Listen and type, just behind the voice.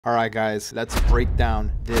All right, guys, let's break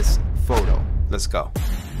down this photo. Let's go.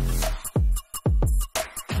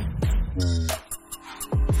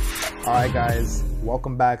 All right, guys,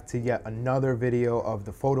 welcome back to yet another video of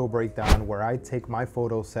the photo breakdown, where I take my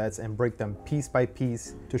photo sets and break them piece by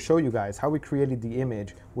piece to show you guys how we created the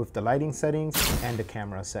image with the lighting settings and the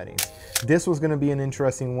camera settings. This was going to be an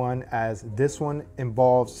interesting one, as this one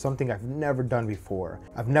involves something I've never done before.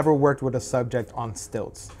 I've never worked with a subject on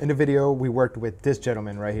stilts. In the video, we worked with this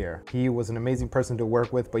gentleman right here. He was an amazing person to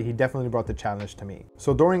work with, but he definitely brought the challenge to me.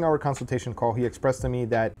 So during our consultation call, he expressed to me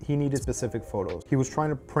that he needed specific photos. He was trying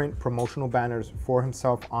to print promotional banners for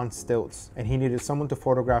himself on stilts, and he needed someone to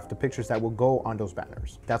photograph the pictures that will go on those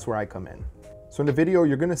banners. That's where I come in. So in the video,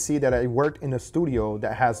 you're gonna see that I worked in a studio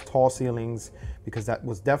that has tall ceilings, because that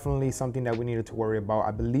was definitely something that we needed to worry about.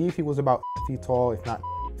 I believe he was about feet tall, if not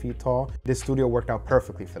feet tall. This studio worked out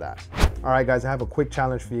perfectly for that. All right, guys, I have a quick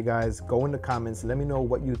challenge for you guys. Go in the comments, let me know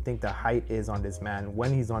what you think the height is on this man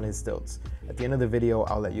when he's on his stilts. At the end of the video,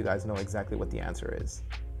 I'll let you guys know exactly what the answer is.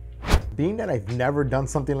 Being that I've never done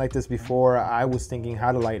something like this before, I was thinking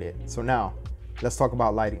how to light it. So now, let's talk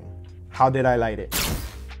about lighting. How did I light it?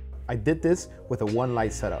 I did this with a one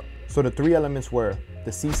light setup. So the three elements were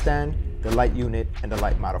the C-stand, the light unit, and the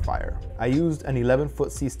light modifier. I used an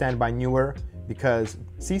 11-foot C-stand by Newer because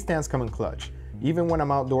C-stands come in clutch. Even when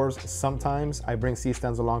I'm outdoors, sometimes I bring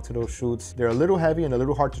C-stands along to those shoots. They're a little heavy and a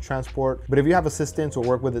little hard to transport, but if you have assistants or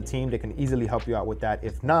work with a team, they can easily help you out with that.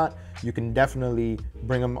 If not, you can definitely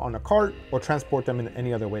bring them on a cart or transport them in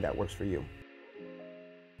any other way that works for you.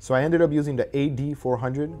 So I ended up using the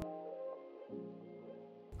AD400.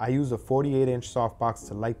 I used a 48-inch softbox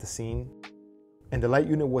to light the scene, and the light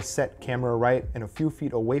unit was set camera right and a few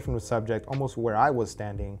feet away from the subject, almost where I was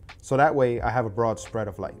standing, so that way I have a broad spread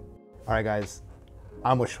of light. All right, guys,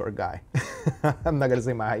 I'm a short guy. I'm not gonna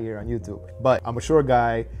say my height here on YouTube, but I'm a short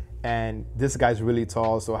guy and this guy's really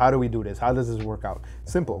tall. So how do we do this? How does this work out?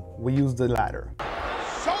 Simple, we use the ladder.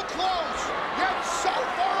 So close, yet so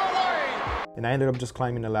far away. And I ended up just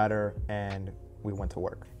climbing the ladder and we went to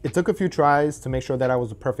work. It took a few tries to make sure that I was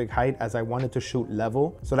the perfect height, as I wanted to shoot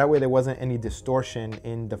level, so that way there wasn't any distortion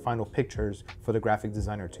in the final pictures for the graphic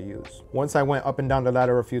designer to use. Once I went up and down the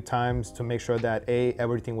ladder a few times to make sure that A,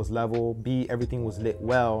 everything was level, B, everything was lit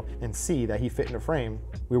well, and C, that he fit in the frame,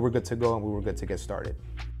 we were good to go and we were good to get started.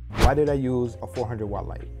 Why did I use a 400 watt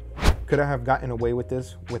light? Could I have gotten away with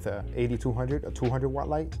this with a 8200, a 200 watt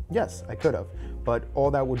light? Yes, I could have, but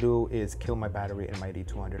all that would do is kill my battery in my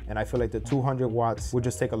 8200. And I feel like the 200 watts would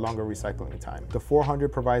just take a longer recycling time. The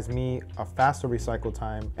 400 provides me a faster recycle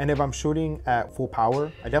time. And if I'm shooting at full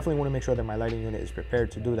power, I definitely want to make sure that my lighting unit is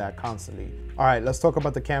prepared to do that constantly. All right, let's talk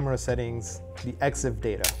about the camera settings, the EXIF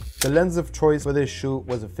data. The lens of choice for this shoot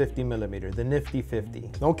was a 50mm, the nifty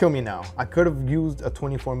 50. Don't kill me now. I could have used a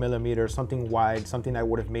 24mm, something wide, something that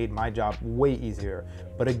would have made my job way easier.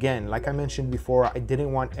 But again, like I mentioned before, I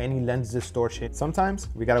didn't want any lens distortion. Sometimes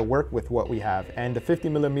we gotta work with what we have. And the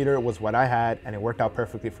 50mm was what I had, and it worked out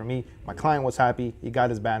perfectly for me. My client was happy, he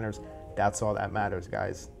got his banners. That's all that matters,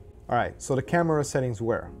 guys. All right, so the camera settings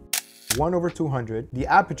were 1/200, the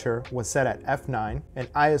aperture was set at f9,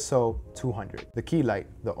 and ISO 200. The key light,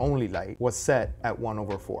 the only light, was set at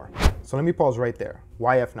 1/4. So let me pause right there.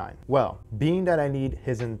 Why f9? Well, being that I need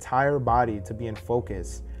his entire body to be in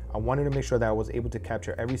focus, I wanted to make sure that I was able to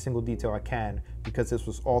capture every single detail I can, because this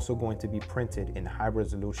was also going to be printed in high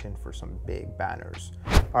resolution for some big banners.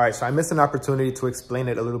 All right, so I missed an opportunity to explain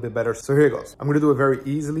it a little bit better. So here it goes. I'm gonna do it very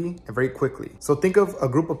easily and very quickly. So think of a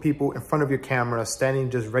group of people in front of your camera standing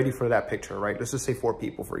just ready for that picture, right? Let's just say 4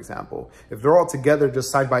 people, for example. If they're all together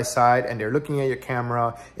just side by side and they're looking at your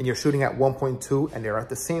camera and you're shooting at 1.2 and they're at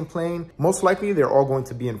the same plane, most likely they're all going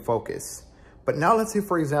to be in focus. But now let's say,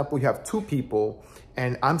 for example, you have 2 people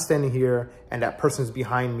and I'm standing here and that person's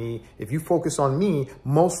behind me. If you focus on me,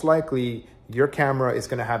 most likely your camera is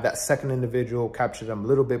gonna have that second individual capture them a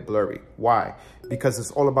little bit blurry. Why? Because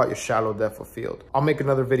it's all about your shallow depth of field. I'll make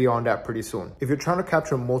another video on that pretty soon. If you're trying to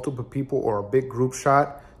capture multiple people or a big group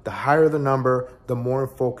shot, the higher the number, the more in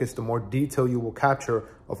focus, the more detail you will capture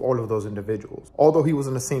of all of those individuals. Although he was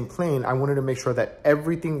in the same plane, I wanted to make sure that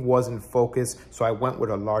everything was in focus, so I went with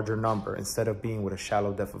a larger number instead of being with a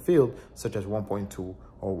shallow depth of field, such as 1.2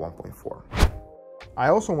 or 1.4. I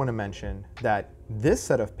also want to mention that this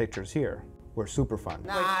set of pictures here were super fun.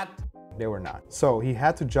 They were not. So he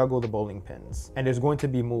had to juggle the bowling pins, and there's going to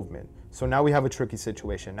be movement. So now we have a tricky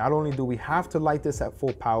situation. Not only do we have to light this at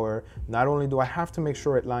full power, not only do I have to make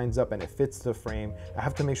sure it lines up and it fits the frame, I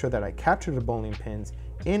have to make sure that I capture the bowling pins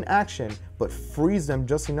in action, but freeze them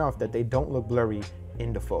just enough that they don't look blurry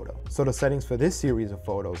in the photo. So the settings for this series of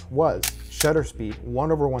photos was shutter speed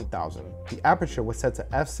 1/1000, the aperture was set to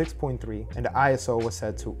f6.3, and the ISO was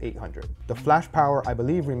set to 800. The flash power, I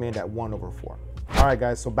believe, remained at 1/4. All right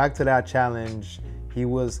guys, so back to that challenge. He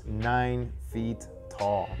was 9 feet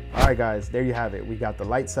tall. All right guys, there you have it. We got the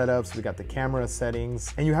light setups, we got the camera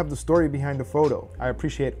settings, and you have the story behind the photo. I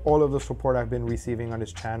appreciate all of the support I've been receiving on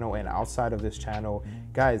this channel and outside of this channel.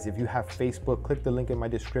 Guys, if you have Facebook, click the link in my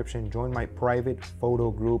description, join my private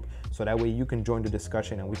photo group so that way you can join the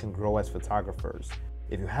discussion and we can grow as photographers.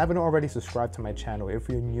 If you haven't already subscribed to my channel, if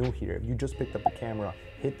you're new here, if you just picked up a camera,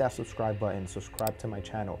 hit that subscribe button, subscribe to my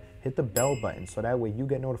channel, hit the bell button so that way you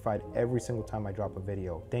get notified every single time I drop a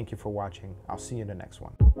video. Thank you for watching. I'll see you in the next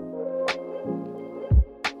one.